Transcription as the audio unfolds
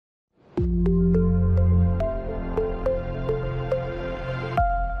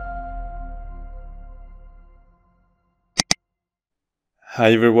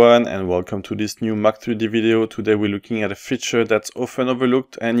Hi everyone and welcome to this new Mac 3D video. Today we're looking at a feature that's often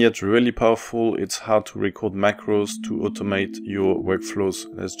overlooked and yet really powerful. It's how to record macros to automate your workflows.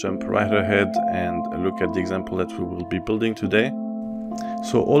 Let's jump right ahead and look at the example that we will be building today.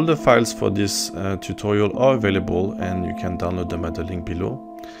 So all the files for this tutorial are available and you can download them at the link below.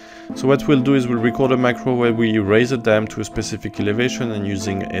 So what we'll do is we'll record a macro where we raise a dam to a specific elevation and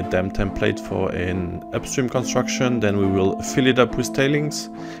using a dam template for an upstream construction. Then we will fill it up with tailings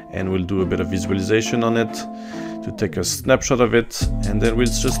and we'll do a bit of visualization on it to take a snapshot of it, and then we'll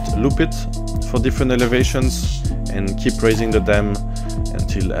just loop it for different elevations and keep raising the dam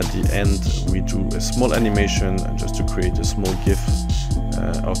until at the end we do a small animation just to create a small GIF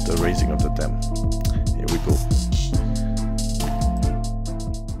of the raising of the dam. Here we go.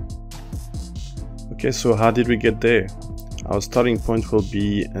 Okay, so how did we get there? Our starting point will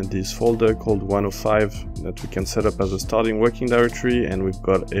be in this folder called 105 that we can set up as a starting working directory, and we've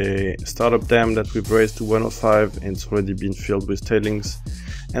got a startup dam that we've raised to 105 and it's already been filled with tailings,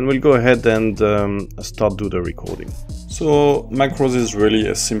 and we'll go ahead and start do the recording. So macros is really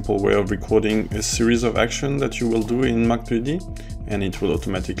a simple way of recording a series of actions that you will do in Mac 3D, and it will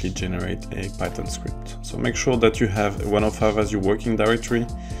automatically generate a Python script. So make sure that you have 105 as your working directory,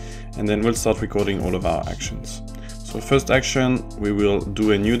 and then we'll start recording all of our actions. So first action, we will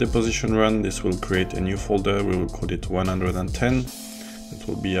do a new deposition run. This will create a new folder. We will call it 110. That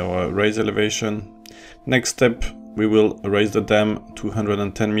will be our raise elevation. Next step, we will raise the dam to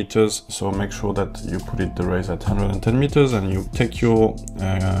 110 meters. So make sure that you put the raise at 110 meters and you take your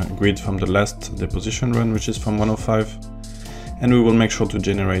grid from the last deposition run, which is from 105. And we will make sure to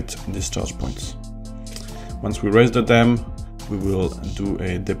generate discharge points. Once we raise the dam, we will do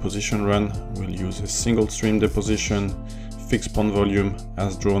a deposition run. We'll use a single stream deposition, fixed pond volume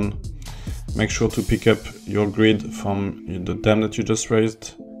as drawn. Make sure to pick up your grid from the dam that you just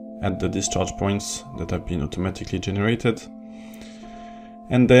raised at the discharge points that have been automatically generated.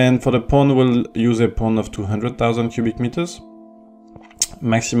 And then for the pond, we'll use a pond of 200,000 cubic meters.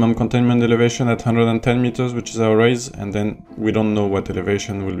 Maximum containment elevation at 110 meters, which is our raise, and then we don't know what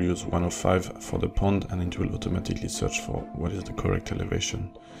elevation. We'll use 105 for the pond and it will automatically search for what is the correct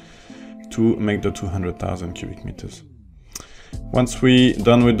elevation to make the 200,000 cubic meters. Once we're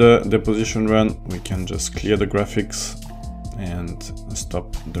done with the deposition run, we can just clear the graphics and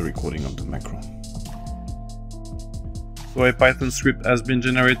stop the recording of the macro. So a Python script has been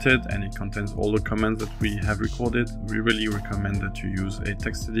generated and it contains all the commands that we have recorded. We really recommend that you use a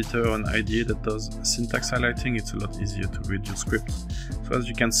text editor or an IDE that does syntax highlighting. It's a lot easier to read your script. So as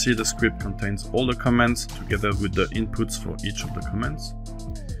you can see, the script contains all the commands together with the inputs for each of the commands.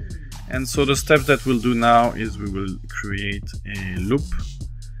 And so the steps that we'll do now is we will create a loop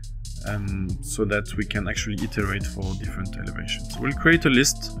so that we can actually iterate for different elevations. So we'll create a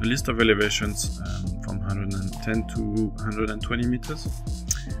list of elevations from 110 to 120 meters,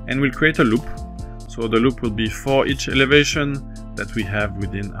 and we'll create a loop. So the loop will be for each elevation that we have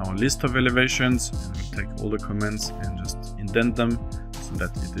within our list of elevations, and we'll take all the commands and just indent them so that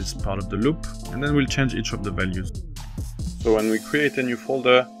it is part of the loop, and then we'll change each of the values. So when we create a new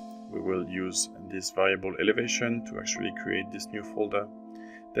folder, we will use this variable elevation to actually create this new folder.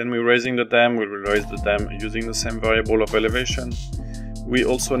 Then we're raising the dam, we will raise the dam using the same variable of elevation. We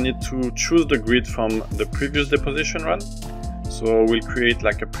also need to choose the grid from the previous deposition run. So we'll create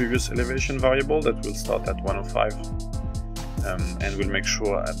like a previous elevation variable that will start at 105. And we'll make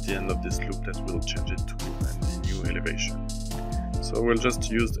sure at the end of this loop that we'll change it to a new elevation. So we'll just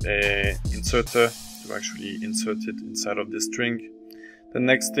use a inserter to actually insert it inside of this string. The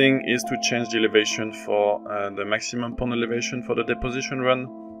next thing is to change the elevation for the maximum pond elevation for the deposition run.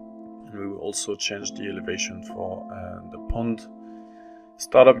 And we will also change the elevation for the pond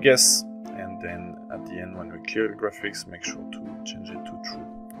startup guess. And then at the end, when we clear the graphics, make sure to change it to true.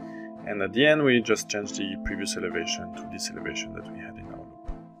 And at the end, we just change the previous elevation to this elevation that we had in our loop.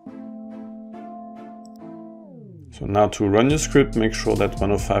 So now to run your script, make sure that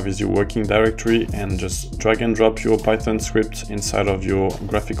 105 is your working directory and just drag and drop your Python script inside of your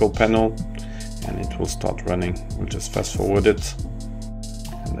graphical panel and it will start running. We'll just fast forward it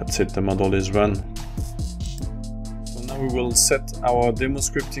and that's it, the model is run. So now we will set our demo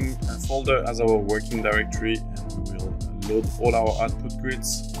scripting folder as our working directory and we will load all our output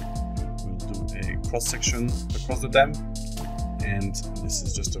grids. We'll do a cross section across the dam. And this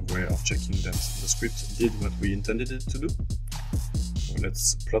is just a way of checking that the script did what we intended it to do. So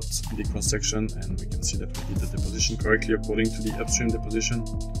let's plot the cross section and we can see that we did the deposition correctly according to the upstream deposition.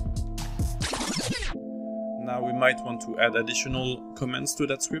 Now we might want to add additional commands to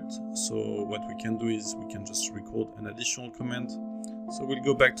that script. So what we can do is we can just record an additional command. So we'll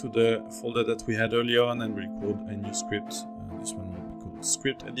go back to the folder that we had earlier on and record a new script. This one will be called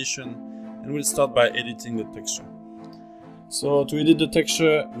script edition, and we'll start by editing the texture. So to edit the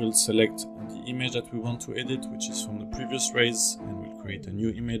texture, we'll select the image that we want to edit, which is from the previous raise, and we'll create a new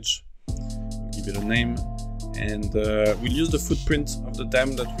image. We'll give it a name, and we'll use the footprint of the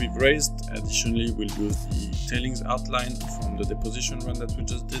dam that we've raised. Additionally, we'll use the tailings outline from the deposition run that we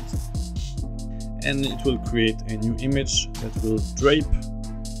just did. And it will create a new image that will drape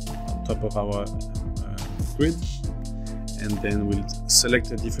on top of our grid. And then we'll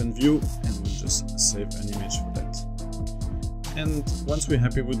select a different view and we'll just save an image for that. And once we're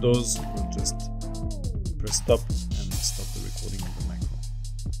happy with those, we'll just press stop and stop the recording of the macro.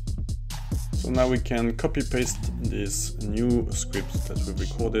 So now we can copy paste this new script that we've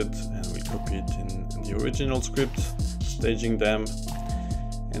recorded, and we'll copy it in the original script, staging dam,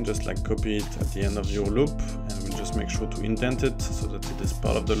 and just like copy it at the end of your loop, and we'll just make sure to indent it so that it is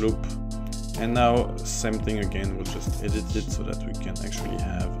part of the loop. And now same thing again, we'll just edit it so that we can actually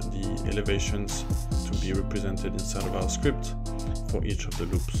have the elevations to be represented inside of our script for each of the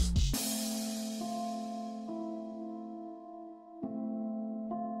loops.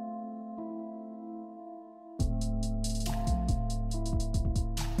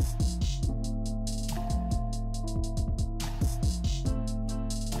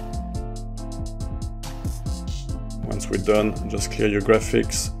 Once we're done, just clear your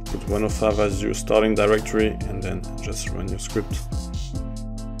graphics, put 105 as your starting directory, and then just run your script.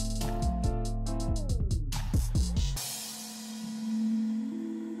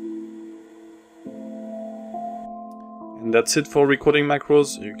 And that's it for recording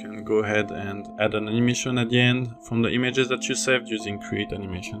macros. You can go ahead and add an animation at the end from the images that you saved using create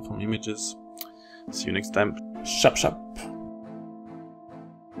animation from images. See you next time. Shap shap!